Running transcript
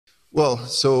Well,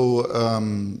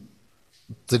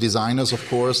 the designers, of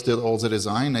course, did all the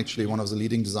design. Actually, one of the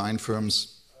leading design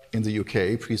firms in the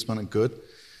UK, Priestman and Good,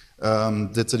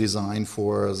 did the design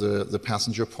for the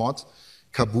passenger pod.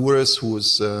 Cabourez,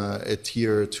 who's a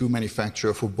tier 2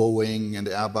 manufacturer for Boeing and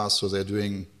Airbus, so they're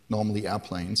doing normally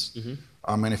airplanes,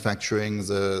 are manufacturing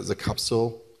the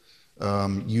capsule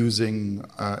using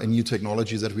a new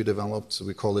technology that we developed.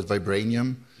 We call it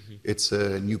vibranium. It's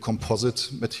a new composite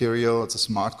material. It's a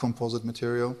smart composite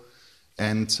material.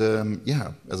 And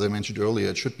yeah, as I mentioned earlier,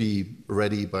 it should be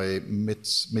ready by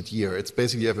mid-year. It's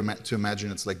basically, you have to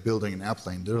imagine it's like building an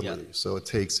airplane, literally. Yeah. So it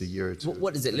takes a year to...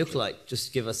 What does it look like?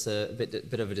 Just give us a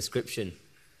bit of a description.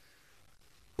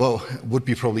 Well, it would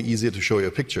be probably easier to show you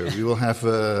a picture. We will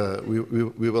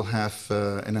have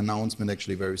an announcement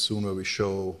actually very soon where we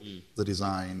show the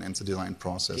design and the design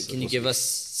process. Can you give us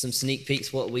some sneak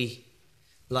peeks? What are we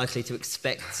likely to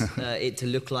expect it to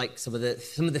look like? Some of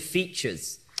the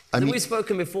features. We've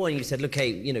spoken before, and you said, look, hey,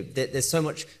 you know, there's so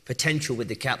much potential with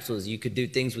the capsules. You could do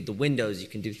things with the windows, you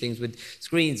can do things with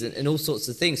screens, and all sorts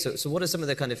of things. So what are some of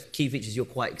the kind of key features you're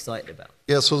quite excited about?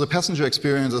 Yeah, so the passenger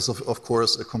experience is, of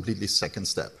course, a completely second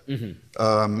step.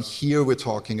 Here we're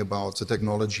talking about the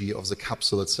technology of the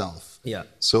capsule itself. Yeah.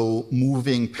 So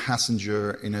moving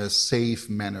passenger in a safe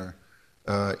manner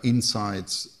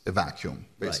inside a vacuum,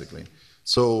 basically. Right.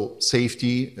 So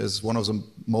safety is one of the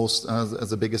most,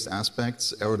 the biggest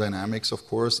aspects. Aerodynamics, of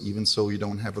course, even so you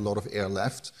don't have a lot of air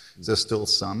left, there's still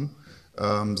some.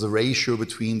 The ratio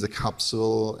between the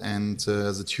capsule and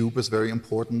the tube is very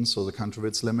important, so the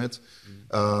Counterweights limit.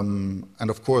 And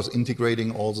of course,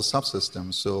 integrating all the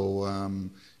subsystems, so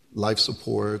life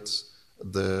support,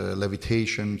 the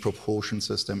levitation, propulsion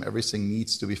system, everything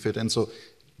needs to be fit in. So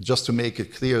just to make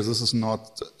it clear, this is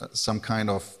not some kind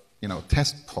of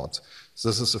test pod. So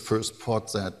this is the first pod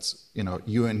that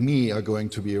you and me are going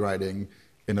to be riding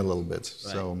in a little bit.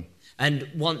 Right. So, and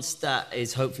once that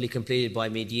is hopefully completed by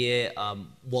mid-year,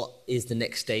 what is the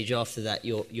next stage after that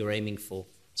you're aiming for?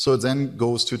 So it then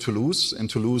goes to Toulouse. In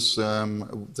Toulouse,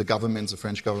 the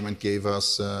French government gave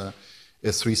us a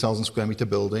 3,000 square meter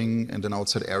building and an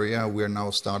outside area. We're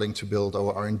now starting to build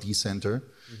our R&D center.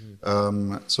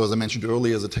 So as I mentioned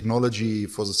earlier, the technology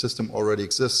for the system already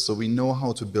exists, so we know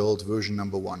how to build version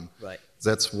number 1. Right.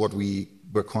 That's what we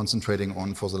were concentrating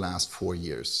on for the last 4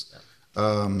 years.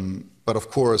 Yeah. But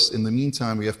of course, in the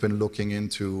meantime, we have been looking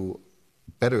into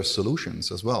better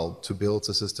solutions as well to build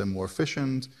the system more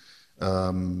efficient,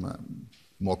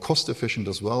 more cost efficient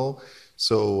as well.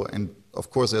 So, and of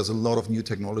course, there's a lot of new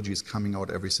technologies coming out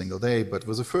every single day, but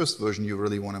with the first version, you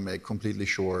really want to make completely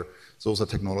sure those are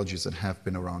technologies that have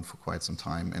been around for quite some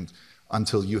time, and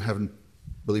until you haven't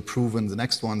really proven the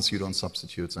next ones, you don't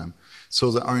substitute them. So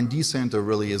the R&D center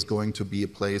really is going to be a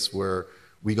place where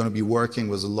we're going to be working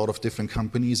with a lot of different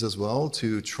companies as well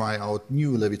to try out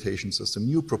new levitation system,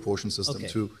 new propulsion system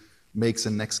to make the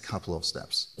next couple of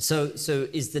steps. So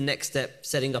is the next step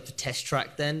setting up a test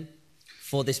track then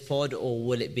for this pod, or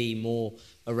will it be more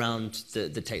around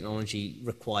the technology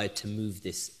required to move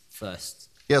this first?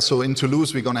 Yeah, so in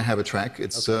Toulouse we're going to have a track.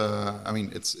 It's I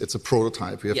mean it's a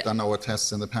prototype. We have done our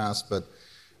tests in the past, but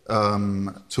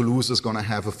Toulouse is going to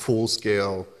have a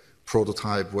full-scale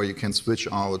prototype where you can switch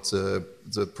out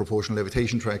the propulsion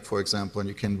levitation track, for example, and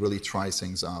you can really try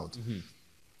things out.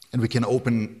 And we can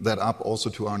open that up also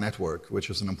to our network, which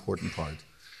is an important part.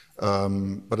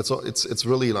 But it's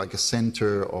really like a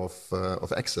center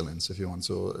of excellence, if you want.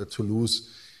 So Toulouse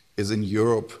is in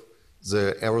Europe,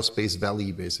 the aerospace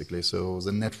valley, basically. So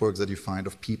the network that you find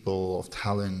of people, of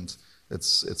talent,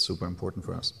 it's super important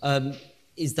for us.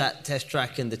 Is that test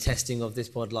track and the testing of this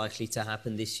pod likely to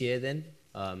happen this year then?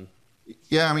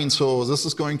 Yeah, I mean, so this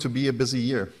is going to be a busy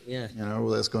year. Yeah.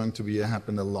 There's going to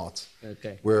happen a lot.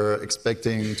 Okay. We're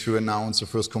expecting to announce the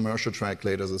first commercial track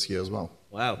later this year as well.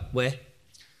 Wow. Where?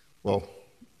 Well,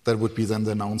 that would be then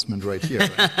the announcement right here.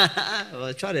 Right?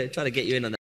 Well, try to get you in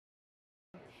on that.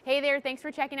 Hey there, thanks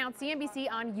for checking out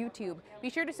CNBC on YouTube. Be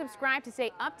sure to subscribe to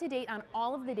stay up to date on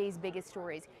all of the day's biggest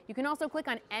stories. You can also click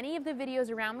on any of the videos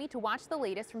around me to watch the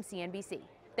latest from CNBC.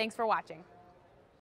 Thanks for watching.